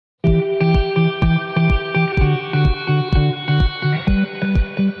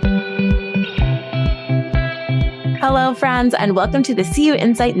Hello, friends, and welcome to the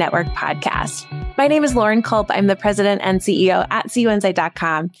CUInsight Network podcast. My name is Lorrie Culp. I'm the president and CEO at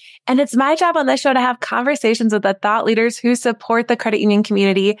CUInsight.com. And it's my job on this show to have conversations with the thought leaders who support the credit union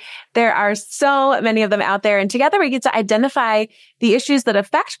community. There are so many of them out there, and together we get to identify the issues that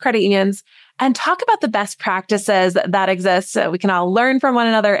affect credit unions and talk about the best practices that exist so we can all learn from one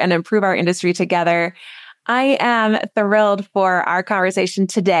another and improve our industry together. I am thrilled for our conversation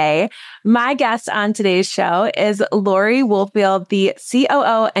today. My guest on today's show is Lorrie Wohlfeil, the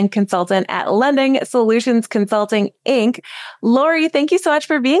COO and Consultant at Lending Solutions Consulting, Inc. Lorrie, thank you so much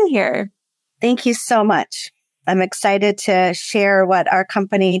for being here. Thank you so much. I'm excited to share what our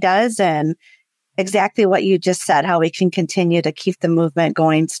company does and exactly what you just said, how we can continue to keep the movement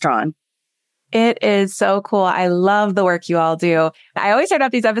going strong. It is so cool. I love the work you all do. I always start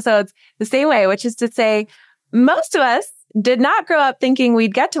off these episodes the same way, which is to say, most of us did not grow up thinking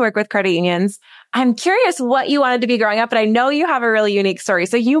we'd get to work with credit unions. I'm curious what you wanted to be growing up, but I know you have a really unique story.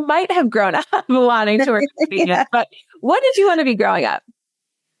 So you might have grown up wanting to work with credit unions, but what did you want to be growing up?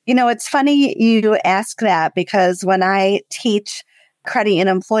 You know, it's funny you ask that because when I teach credit union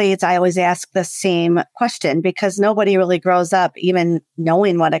employees, I always ask the same question because nobody really grows up even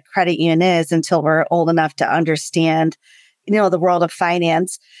knowing what a credit union is until we're old enough to understand, the world of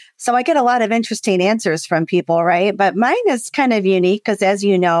finance. So I get a lot of interesting answers from people, right? But mine is kind of unique because as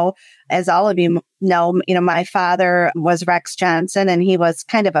you know, as all of you know, my father was Rex Johnson and he was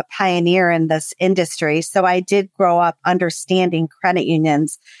kind of a pioneer in this industry. So I did grow up understanding credit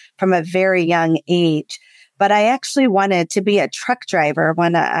unions from a very young age. But I actually wanted to be a truck driver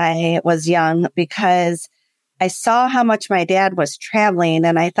when I was young because I saw how much my dad was traveling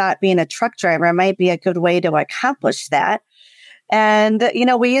and I thought being a truck driver might be a good way to accomplish that. And,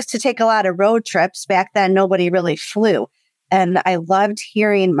 we used to take a lot of road trips. Back then, nobody really flew. And I loved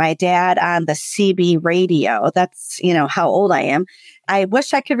hearing my dad on the CB radio. That's, how old I am. I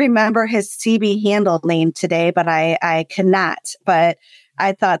wish I could remember his CB handle name today, but I cannot. But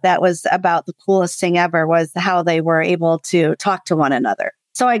I thought that was about the coolest thing ever was how they were able to talk to one another.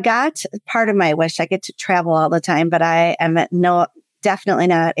 So I got part of my wish. I get to travel all the time, but I am definitely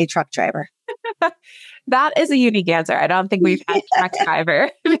not a truck driver. That is a unique answer. I don't think we've had a truck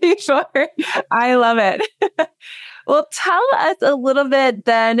driver before. I love it. Well, tell us a little bit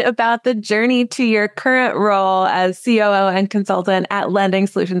then about the journey to your current role as COO and Consultant at Lending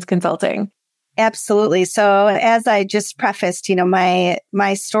Solutions Consulting. Absolutely. So as I just prefaced,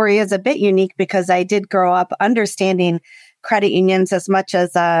 my story is a bit unique because I did grow up understanding credit unions as much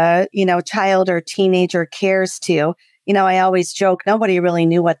as child or teenager cares to. I always joke, nobody really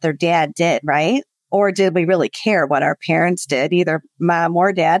knew what their dad did, right? Or did we really care what our parents did, either mom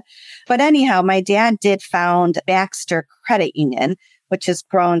or dad? But anyhow, my dad did found Baxter Credit Union, which has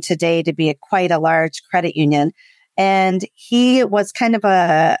grown today to be quite a large credit union. And he was kind of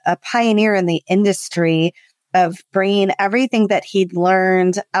a pioneer in the industry of bringing everything that he'd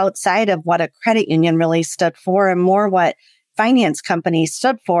learned outside of what a credit union really stood for and more what finance companies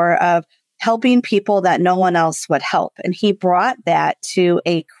stood for of helping people that no one else would help. And he brought that to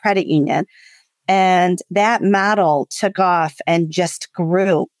a credit union. And that model took off and just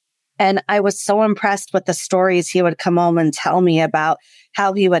grew. And I was so impressed with the stories he would come home and tell me about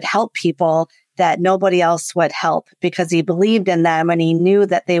how he would help people that nobody else would help because he believed in them and he knew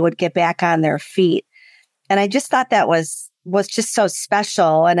that they would get back on their feet. And I just thought that was just so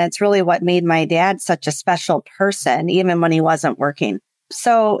special. And it's really what made my dad such a special person, even when he wasn't working.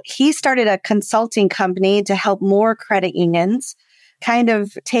 So he started a consulting company to help more credit unions kind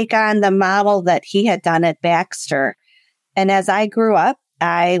of take on the model that he had done at Baxter. And as I grew up,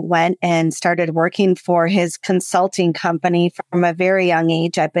 I went and started working for his consulting company from a very young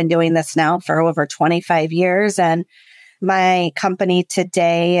age. I've been doing this now for over 25 years. And my company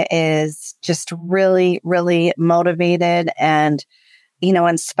today is just really, really motivated and,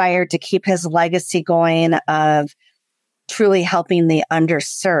 inspired to keep his legacy going of truly helping the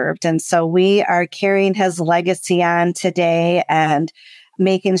underserved. And so we are carrying his legacy on today and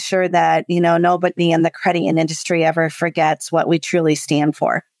making sure that, nobody in the credit industry ever forgets what we truly stand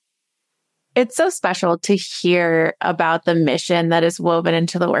for. It's so special to hear about the mission that is woven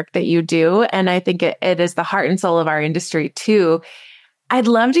into the work that you do. And I think it is the heart and soul of our industry too. I'd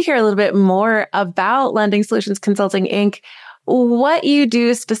love to hear a little bit more about Lending Solutions Consulting, Inc., what you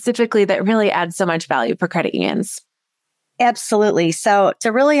do specifically that really adds so much value for credit unions. Absolutely. So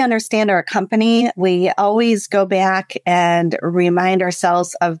to really understand our company, we always go back and remind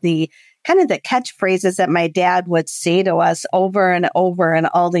ourselves of the kind of the catchphrases that my dad would say to us over and over in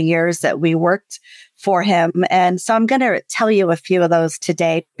all the years that we worked for him. And so I'm going to tell you a few of those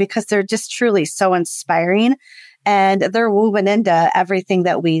today because they're just truly so inspiring And they're moving into everything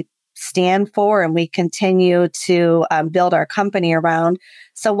that we stand for and we continue to build our company around.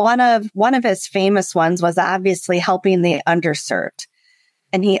 So one of his famous ones was obviously helping the underserved.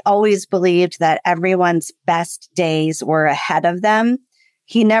 And he always believed that everyone's best days were ahead of them.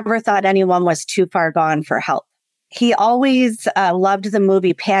 He never thought anyone was too far gone for help. He always loved the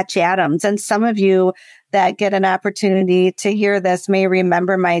movie Patch Adams. And some of you that get an opportunity to hear this may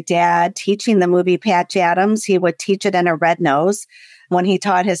remember my dad teaching the movie Patch Adams. He would teach it in a red nose when he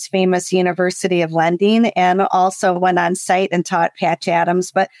taught his famous University of Lending, and also went on site and taught Patch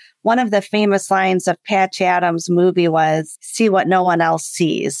Adams. But one of the famous lines of Patch Adams' movie was, "See what no one else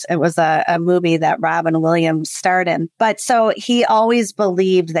sees." It was a movie that Robin Williams starred in. But so he always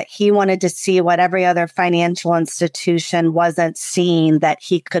believed that he wanted to see what every other financial institution wasn't seeing, that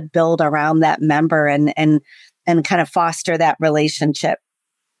he could build around that member and kind of foster that relationship.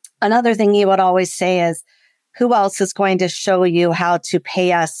 Another thing he would always say is, who else is going to show you how to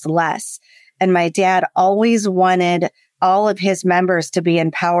pay us less? And my dad always wanted all of his members to be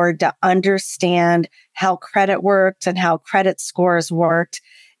empowered to understand how credit worked and how credit scores worked.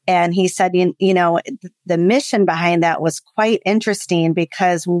 And he said, the mission behind that was quite interesting,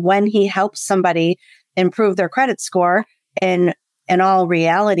 because when he helped somebody improve their credit score, in all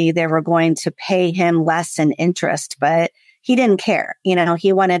reality, they were going to pay him less in interest, but he didn't care.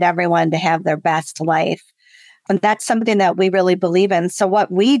 He wanted everyone to have their best life. And that's something that we really believe in. So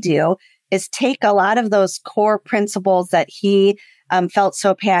what we do is take a lot of those core principles that he felt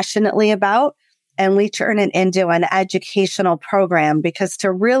so passionately about, and we turn it into an educational program, because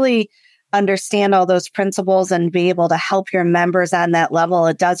to really understand all those principles and be able to help your members on that level,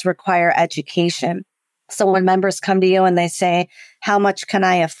 it does require education. So when members come to you and they say, how much can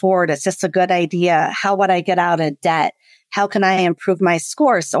I afford? Is this a good idea? How would I get out of debt? How can I improve my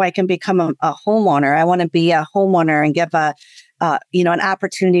score so I can become a homeowner? I want to be a homeowner and give an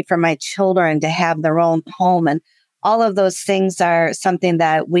opportunity for my children to have their own home. And all of those things are something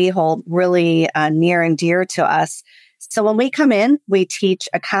that we hold really near and dear to us. So when we come in, we teach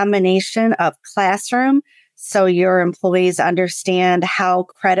a combination of classroom, so your employees understand how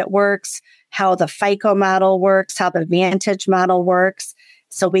credit works, how the FICO model works, how the Vantage model works,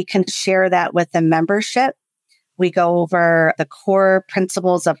 so we can share that with the membership. We go over the core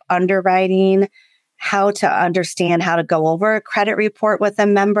principles of underwriting, how to understand how to go over a credit report with a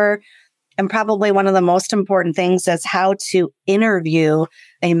member. And probably one of the most important things is how to interview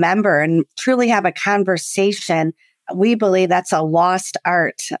a member and truly have a conversation. We believe that's a lost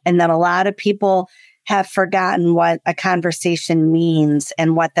art, and that a lot of people have forgotten what a conversation means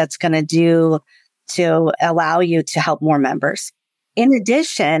and what that's going to do to allow you to help more members. In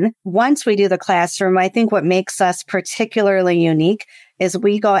addition, once we do the classroom, I think what makes us particularly unique is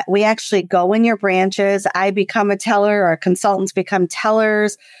we actually go in your branches. I become a teller, our consultants become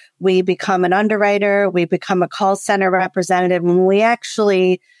tellers. We become an underwriter. We become a call center representative. And we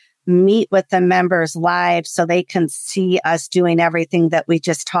actually meet with the members live so they can see us doing everything that we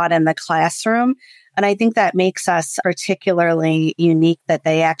just taught in the classroom. And I think that makes us particularly unique, that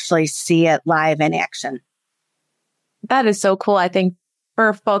they actually see it live in action. That is so cool. I think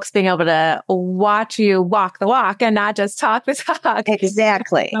for folks being able to watch you walk the walk and not just talk the talk.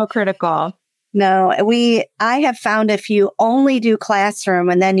 Exactly. So critical. No, I have found if you only do classroom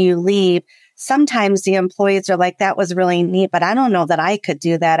and then you leave, sometimes the employees are like, that was really neat, but I don't know that I could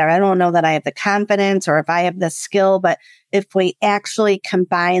do that, or I don't know that I have the confidence, or if I have the skill. But if we actually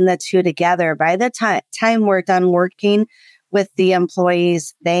combine the two together, by the time we're done working with the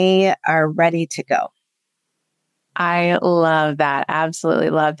employees, they are ready to go. I love that. Absolutely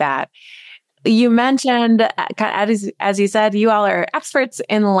love that. You mentioned, as you said, you all are experts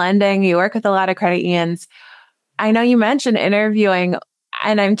in lending. You work with a lot of credit unions. I know you mentioned interviewing,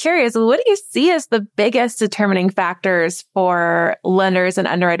 and I'm curious, what do you see as the biggest determining factors for lenders and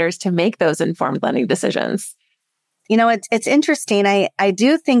underwriters to make those informed lending decisions? It's interesting. I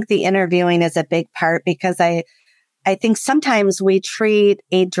do think the interviewing is a big part, because I think sometimes we treat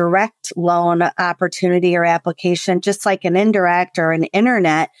a direct loan opportunity or application just like an indirect or an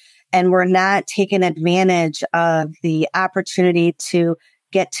internet, and we're not taking advantage of the opportunity to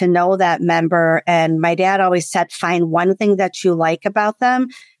get to know that member. And my dad always said, find one thing that you like about them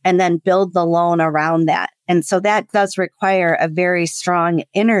and then build the loan around that. And so that does require a very strong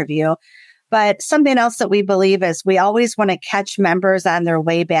interview. But something else that we believe is we always want to catch members on their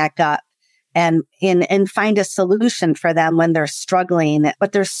way back up and find a solution for them when they're struggling.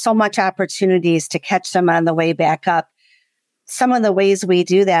 But there's so much opportunities to catch them on the way back up. Some of the ways we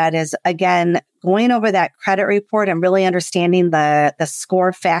do that is, again, going over that credit report and really understanding the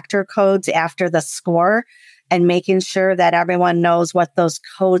score factor codes after the score, and making sure that everyone knows what those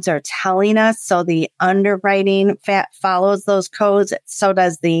codes are telling us. So the underwriting follows those codes. So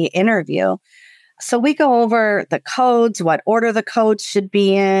does the interview. So we go over the codes, what order the codes should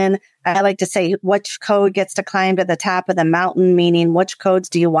be in. I like to say which code gets to climb to the top of the mountain, meaning which codes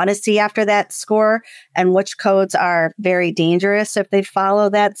do you want to see after that score and which codes are very dangerous if they follow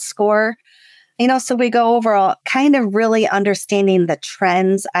that score. So we go over kind of really understanding the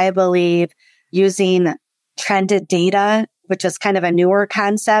trends, I believe, using trended data, which is kind of a newer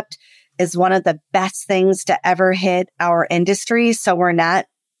concept, is one of the best things to ever hit our industry. So we're not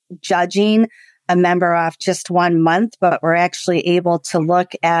judging a member off just 1 month, but we're actually able to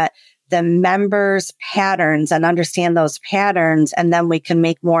look at the members' patterns and understand those patterns, and then we can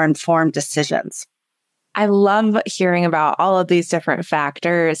make more informed decisions. I love hearing about all of these different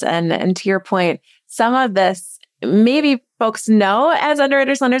factors. And to your point, some of this maybe folks know as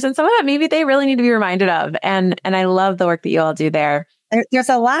underwriters, lenders, and some of it maybe they really need to be reminded of. And I love the work that you all do there. There's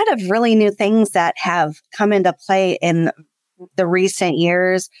a lot of really new things that have come into play in the recent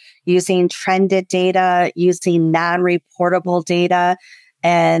years, using trended data, using non-reportable data.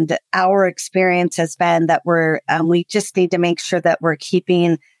 And our experience has been that we just need to make sure that we're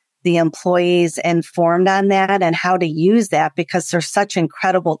keeping the employees informed on that and how to use that, because there's such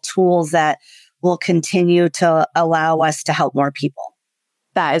incredible tools that will continue to allow us to help more people.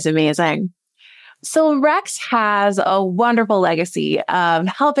 That is amazing. So Rex has a wonderful legacy of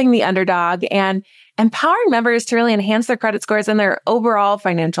helping the underdog and empowering members to really enhance their credit scores and their overall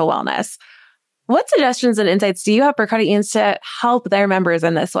financial wellness. What suggestions and insights do you have for credit unions to help their members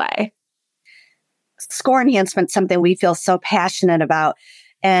in this way? Score enhancement is something we feel so passionate about.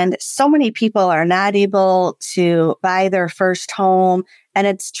 And so many people are not able to buy their first home. And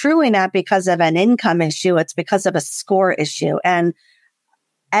it's truly not because of an income issue. It's because of a score issue. And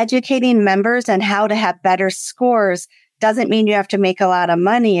educating members on how to have better scores doesn't mean you have to make a lot of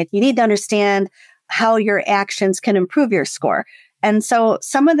money. You need to understand how your actions can improve your score. And so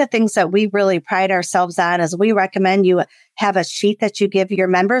some of the things that we really pride ourselves on is we recommend you have a sheet that you give your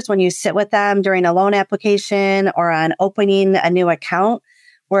members when you sit with them during a loan application or on opening a new account,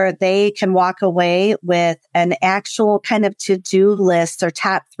 where they can walk away with an actual kind of to-do list or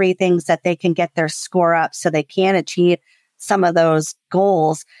top 3 things that they can get their score up so they can achieve some of those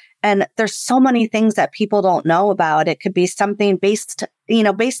goals. And there's so many things that people don't know about. It could be something based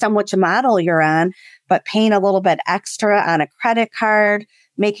on which model you're on, but paying a little bit extra on a credit card,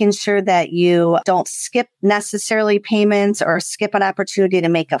 making sure that you don't skip necessarily payments or skip an opportunity to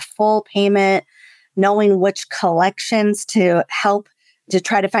make a full payment, knowing which collections to help to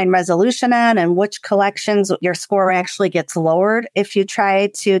try to find resolution on and which collections your score actually gets lowered if you try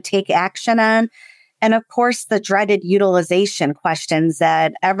to take action on. And of course, the dreaded utilization questions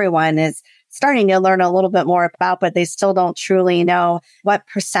that everyone is starting to learn a little bit more about, but they still don't truly know what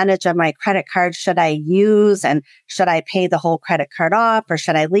percentage of my credit card should I use, and should I pay the whole credit card off, or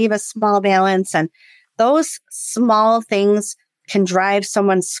should I leave a small balance? And those small things can drive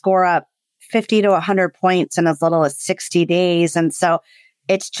someone's score up 50 to 100 points in as little as 60 days. And so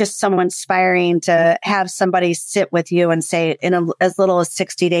it's just so inspiring to have somebody sit with you and say, as little as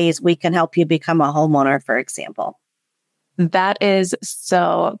 60 days, we can help you become a homeowner, for example. That is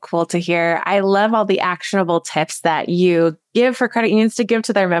so cool to hear. I love all the actionable tips that you give for credit unions to give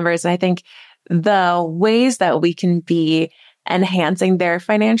to their members. And I think the ways that we can be enhancing their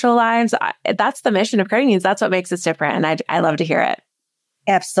financial lives, that's the mission of credit unions. That's what makes us different. And I love to hear it.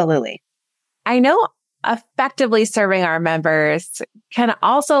 Absolutely. I know effectively serving our members can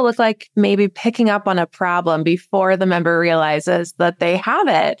also look like maybe picking up on a problem before the member realizes that they have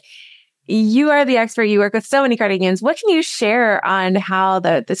it. You are the expert. You work with so many credit unions. What can you share on how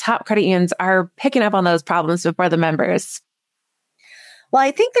the top credit unions are picking up on those problems before the members? Well,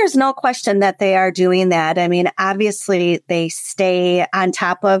 I think there's no question that they are doing that. I mean, obviously, they stay on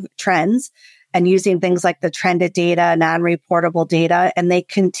top of trends and using things like the trended data, non-reportable data, and they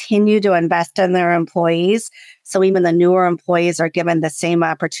continue to invest in their employees. So even the newer employees are given the same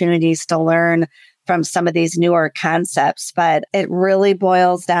opportunities to learn from some of these newer concepts. But it really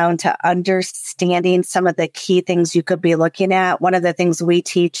boils down to understanding some of the key things you could be looking at. One of the things we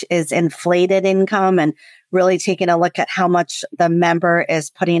teach is inflated income, and really taking a look at how much the member is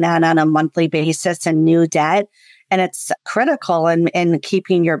putting on a monthly basis in new debt. And it's critical in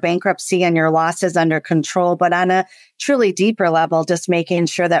keeping your bankruptcy and your losses under control. But on a truly deeper level, just making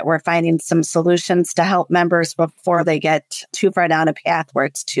sure that we're finding some solutions to help members before they get too far down a path where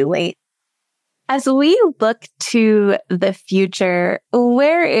it's too late. As we look to the future,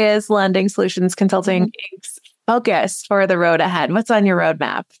 where is Lending Solutions Consulting Inc.'s focus for the road ahead? What's on your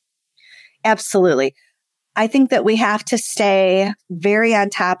roadmap? Absolutely. I think that we have to stay very on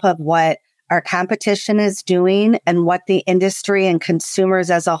top of what our competition is doing and what the industry and consumers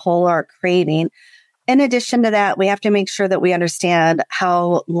as a whole are creating. In addition to that, we have to make sure that we understand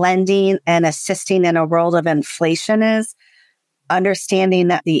how lending and assisting in a world of inflation is, understanding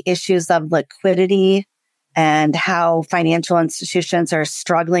that the issues of liquidity and how financial institutions are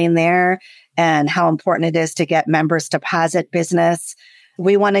struggling there and how important it is to get members deposit business.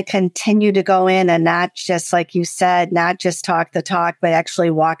 We want to continue to go in and not just, like you said, not just talk the talk, but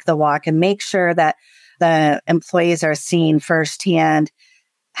actually walk the walk and make sure that the employees are seeing firsthand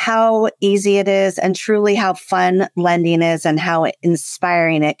how easy it is and truly how fun lending is and how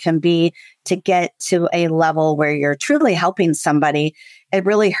inspiring it can be to get to a level where you're truly helping somebody. It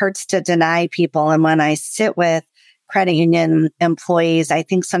really hurts to deny people. And when I sit with credit union employees, I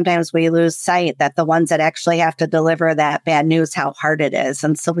think sometimes we lose sight that the ones that actually have to deliver that bad news, how hard it is.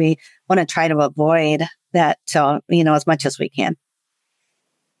 And so we want to try to avoid that, as much as we can.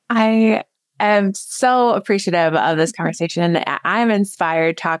 I am so appreciative of this conversation. I'm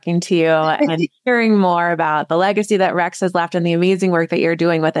inspired talking to you and hearing more about the legacy that Rex has left and the amazing work that you're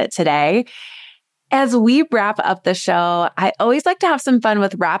doing with it today. As we wrap up the show, I always like to have some fun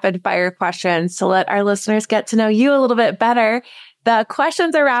with rapid fire questions to let our listeners get to know you a little bit better. The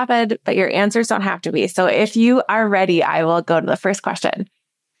questions are rapid, but your answers don't have to be. So if you are ready, I will go to the first question.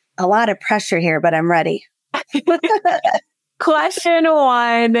 A lot of pressure here, but I'm ready. Question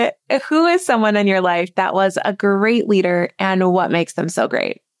one, who is someone in your life that was a great leader and what makes them so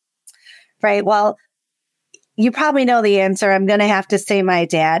great? Right. Well, you probably know the answer. I'm going to have to say my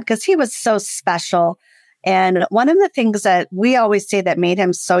dad because he was so special. And one of the things that we always say that made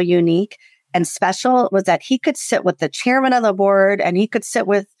him so unique and special was that he could sit with the chairman of the board and he could sit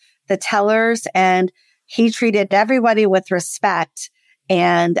with the tellers and he treated everybody with respect.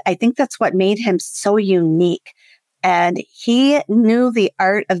 And I think that's what made him so unique. And he knew the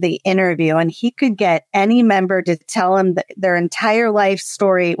art of the interview and he could get any member to tell him their entire life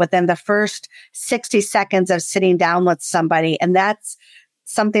story within the first 60 seconds of sitting down with somebody. And that's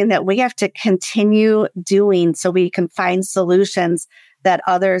something that we have to continue doing so we can find solutions that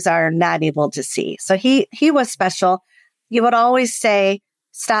others are not able to see. So he was special. He would always say,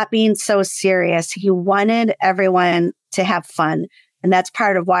 stop being so serious. He wanted everyone to have fun. And that's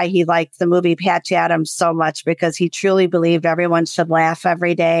part of why he liked the movie Patch Adams so much, because he truly believed everyone should laugh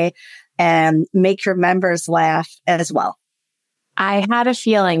every day and make your members laugh as well. I had a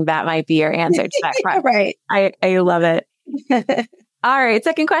feeling that might be your answer to that question. Right. I love it. All right.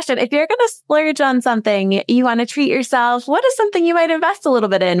 Second question. If you're going to splurge on something, you want to treat yourself, what is something you might invest a little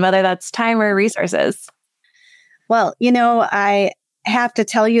bit in, whether that's time or resources? Well, I have to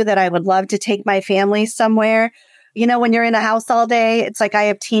tell you that I would love to take my family somewhere. When you're in a house all day, it's like I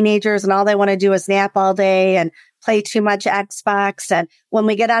have teenagers and all they want to do is nap all day and play too much Xbox. And when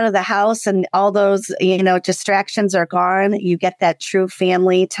we get out of the house and all those, distractions are gone, you get that true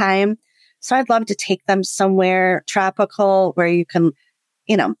family time. So I'd love to take them somewhere tropical where you can,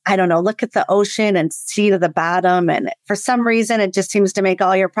 look at the ocean and see to the bottom. And for some reason, it just seems to make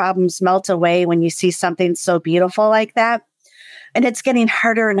all your problems melt away when you see something so beautiful like that. And it's getting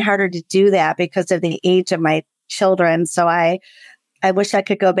harder and harder to do that because of the age of my children. So I wish I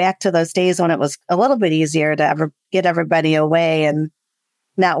could go back to those days when it was a little bit easier to ever get everybody away and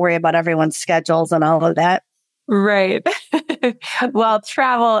not worry about everyone's schedules and all of that. Right. Well,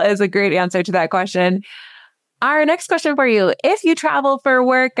 travel is a great answer to that question. Our next question for you. If you travel for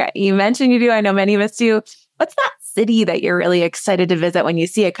work, you mentioned you do, I know many of us do. What's that city that you're really excited to visit when you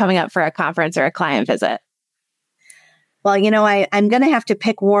see it coming up for a conference or a client visit? Well, I'm going to have to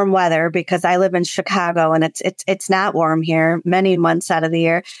pick warm weather because I live in Chicago and it's not warm here many months out of the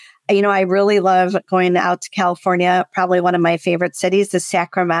year. I really love going out to California. Probably one of my favorite cities is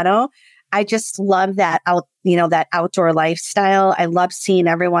Sacramento. I just love that that outdoor lifestyle. I love seeing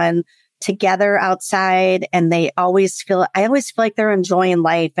everyone together outside and I always feel like they're enjoying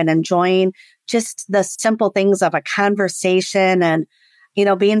life and enjoying just the simple things of a conversation and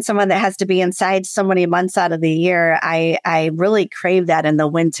being someone that has to be inside so many months out of the year, I really crave that in the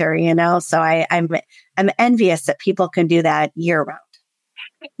winter, so I'm envious that people can do that year round.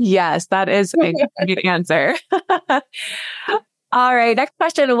 Yes, that is a good answer. All right. Next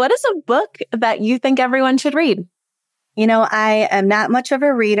question. What is a book that you think everyone should read? I am not much of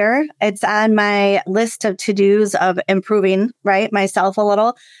a reader. It's on my list of to-dos of improving, myself a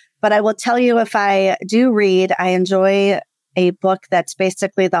little. But I will tell you, if I do read, I enjoy a book that's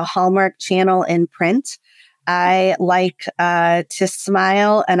basically the Hallmark Channel in print. I like to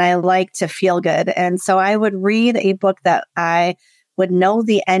smile and I like to feel good. And so I would read a book that I would know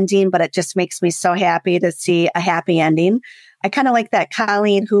the ending, but it just makes me so happy to see a happy ending. I kind of like that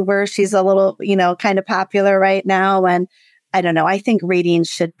Colleen Hoover. She's a little, kind of popular right now. And I don't know. I think reading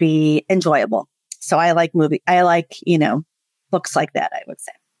should be enjoyable. So I like books like that, I would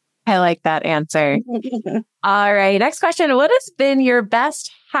say. I like that answer. All right. Next question. What has been your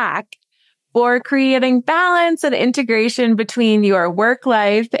best hack for creating balance and integration between your work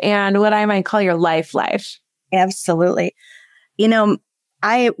life and what I might call your life? Absolutely.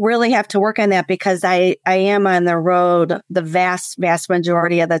 I really have to work on that because I am on the road the vast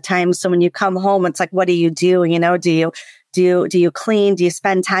majority of the time. So when you come home, it's like, what do you do? Do you clean? Do you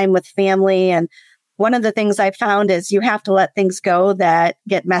spend time with family? And one of the things I found is you have to let things go that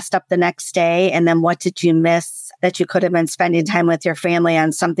get messed up the next day. And then what did you miss that you could have been spending time with your family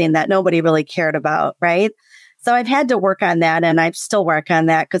on something that nobody really cared about, right? So I've had to work on that, and I still work on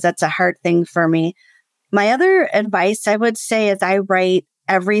that because that's a hard thing for me. My other advice I would say is I write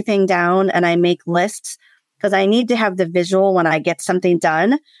everything down and I make lists because I need to have the visual when I get something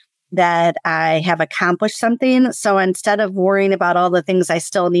done that I have accomplished something. So instead of worrying about all the things I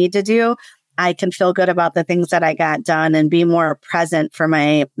still need to do, I can feel good about the things that I got done and be more present for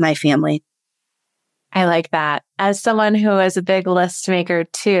my family. I like that. As someone who is a big list maker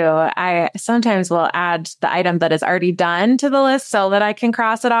too, I sometimes will add the item that is already done to the list so that I can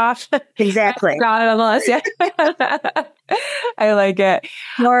cross it off. Exactly. Got it on the list. Yeah. I like it.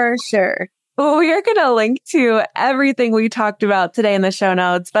 For sure. Well, we are going to link to everything we talked about today in the show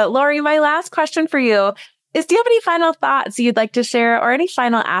notes. But Lorrie, my last question for you is, do you have any final thoughts you'd like to share or any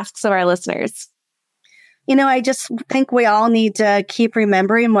final asks of our listeners? I just think we all need to keep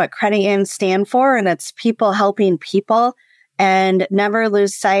remembering what credit unions stand for, and it's people helping people, and never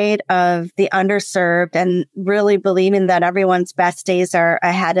lose sight of the underserved and really believing that everyone's best days are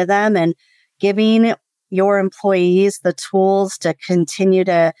ahead of them and giving your employees the tools to continue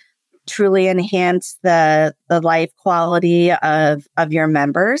to truly enhance the life quality of your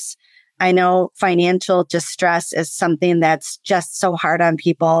members. I know financial distress is something that's just so hard on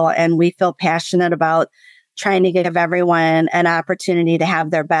people, and we feel passionate about trying to give everyone an opportunity to have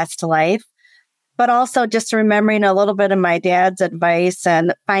their best life, but also just remembering a little bit of my dad's advice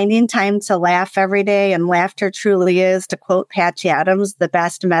and finding time to laugh every day. And laughter truly is, to quote Patch Adams, the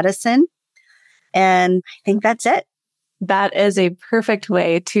best medicine. And I think that's it. That is a perfect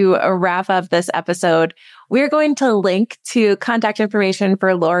way to wrap up this episode. We're going to link to contact information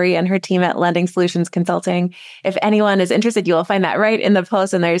for Lorrie and her team at Lending Solutions Consulting. If anyone is interested, you will find that right in the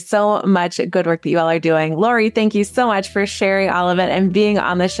post. And there's so much good work that you all are doing. Lorrie, thank you so much for sharing all of it and being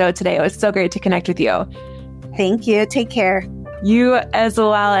on the show today. It was so great to connect with you. Thank you. Take care. You as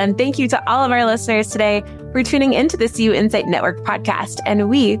well. And thank you to all of our listeners today for tuning into the CUInsight Network podcast. And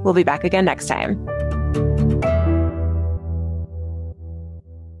we will be back again next time.